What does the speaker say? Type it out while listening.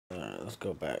let's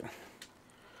go back.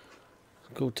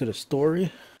 Let's go to the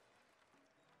story.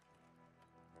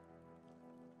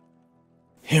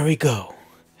 Here we go.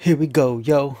 Here we go,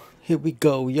 yo. Here we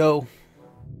go, yo.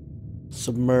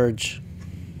 Submerge.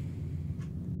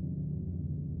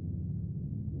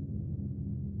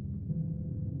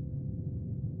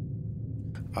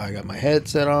 I got my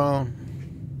headset on.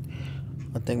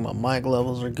 I think my mic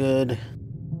levels are good.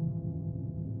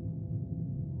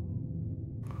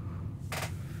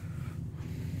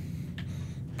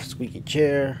 Squeaky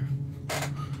chair.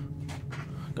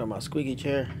 Got my squeaky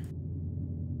chair.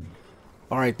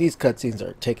 Alright, these cutscenes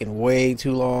are taking way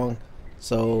too long,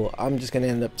 so I'm just gonna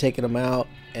end up taking them out,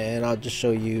 and I'll just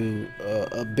show you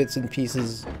bits and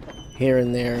pieces here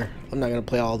and there. I'm not gonna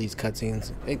play all these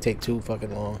cutscenes. They take too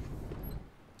fucking long.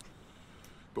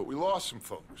 But we lost some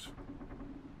folks.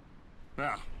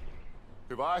 Now,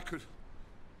 if I could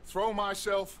throw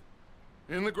myself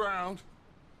in the ground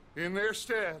in their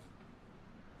stead,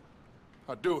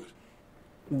 I'd do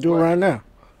it. Do it right now.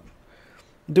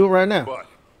 Do it right now. But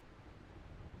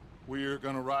we are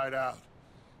gonna ride out,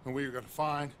 and we are gonna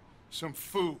find some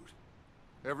food.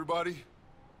 Everybody,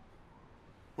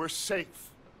 we're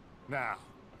safe now.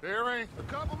 There ain't a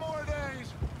couple more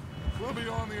days. We'll be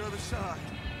on the other side.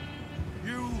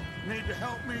 You need to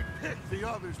help me pick the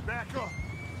others back up.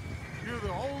 You're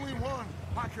the only one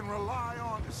I can rely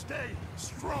on to stay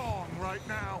strong right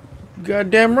now.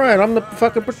 Goddamn right, I'm the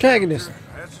fucking protagonist.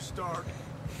 That's a start.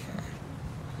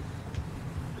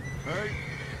 Hey,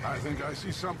 I think I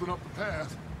see something up the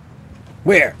path.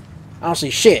 Where? I don't see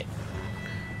shit.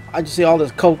 I just see all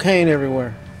this cocaine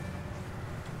everywhere.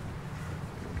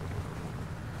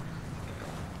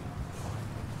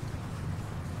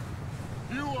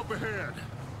 You up ahead.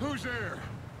 Who's there?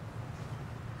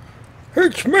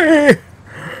 It's me,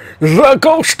 the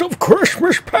ghost of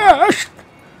Christmas past.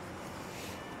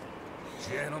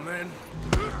 Gentlemen.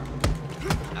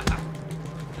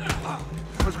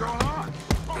 What's going on?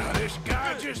 This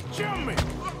guy just jumped me.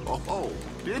 Oh,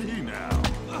 did he now?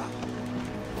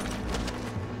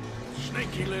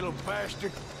 Sneaky little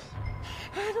bastard.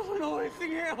 I don't know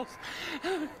anything else.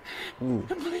 Ooh.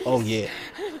 Oh yeah,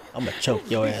 I'm gonna choke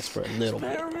your ass for a little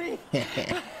bit. Spare me.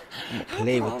 I'm gonna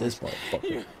play with this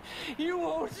motherfucker. You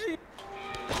won't see.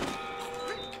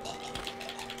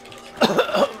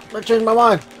 I changed my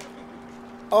mind.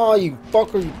 Oh, you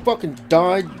fucker, you fucking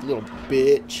died, you little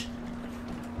bitch.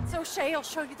 So Shay, I'll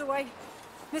show you the way.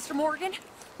 Mr. Morgan,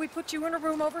 we put you in a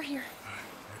room over here.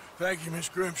 Thank you, Miss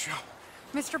Grimshaw.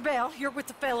 Mr. Bell, you're with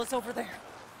the fellas over there.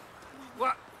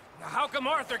 What? How come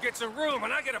Arthur gets a room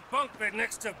and I get a bunk bed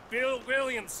next to Bill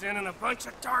Williamson and a bunch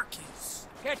of darkies?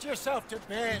 Get yourself to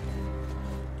bed.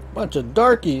 Bunch of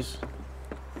darkies.